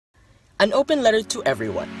An open letter to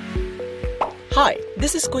everyone. Hi,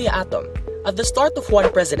 this is Kuya Atom. At the start of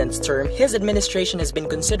one president's term, his administration has been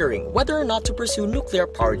considering whether or not to pursue nuclear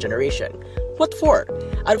power generation. What for?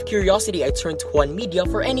 Out of curiosity, I turned to Juan Media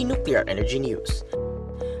for any nuclear energy news.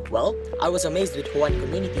 Well, I was amazed with Juan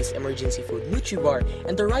Community's emergency food Nutri-Bar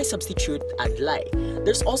and the rice substitute Adlay.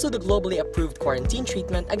 There's also the globally approved quarantine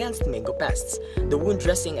treatment against mango pests, the wound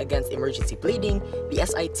dressing against emergency bleeding, the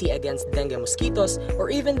SIT against dengue mosquitoes, or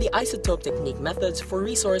even the isotope technique methods for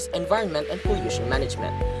resource, environment, and pollution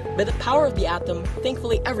management. By the power of the atom,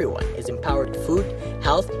 thankfully everyone is empowered with food,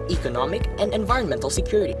 health, economic, and environmental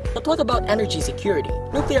security. But what about energy security?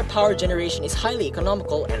 Nuclear power generation is highly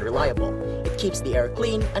economical and reliable. It keeps the air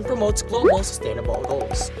clean and promotes global sustainable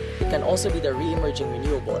goals. It can also be the re-emerging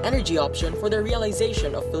renewable energy option for the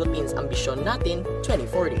realization of Philippines' Ambisyon Natin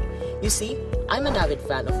 2040. You see, I'm an avid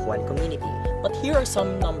fan of Juan Community, but here are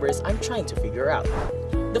some numbers I'm trying to figure out.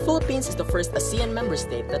 The Philippines is the first ASEAN member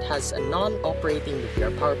state that has a non-operating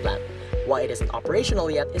nuclear power plant. Why it isn't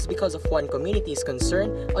operational yet is because of Juan Community's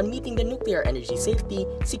concern on meeting the nuclear energy safety,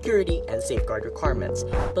 security, and safeguard requirements.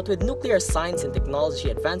 But with nuclear science and technology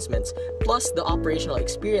advancements, plus the operational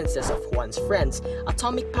experiences of Juan's friends,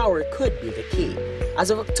 atomic power could be the key.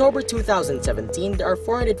 As of October 2017, there are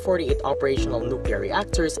 448 operational nuclear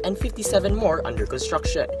reactors and 57 more under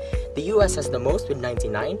construction. The US has the most with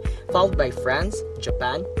 99, followed by France,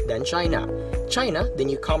 Japan, then China. China, the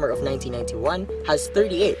newcomer of 1991, has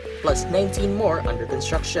 38, plus 19 more under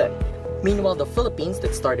construction. Meanwhile, the Philippines,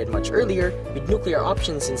 that started much earlier, with nuclear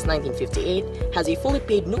options since 1958, has a fully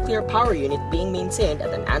paid nuclear power unit being maintained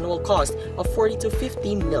at an annual cost of 40 to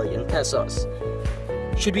 50 million pesos.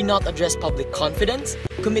 Should we not address public confidence,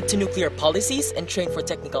 commit to nuclear policies, and train for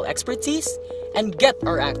technical expertise? And get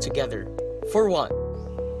our act together. For one,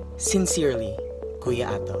 sincerely, Kuya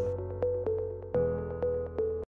Atom.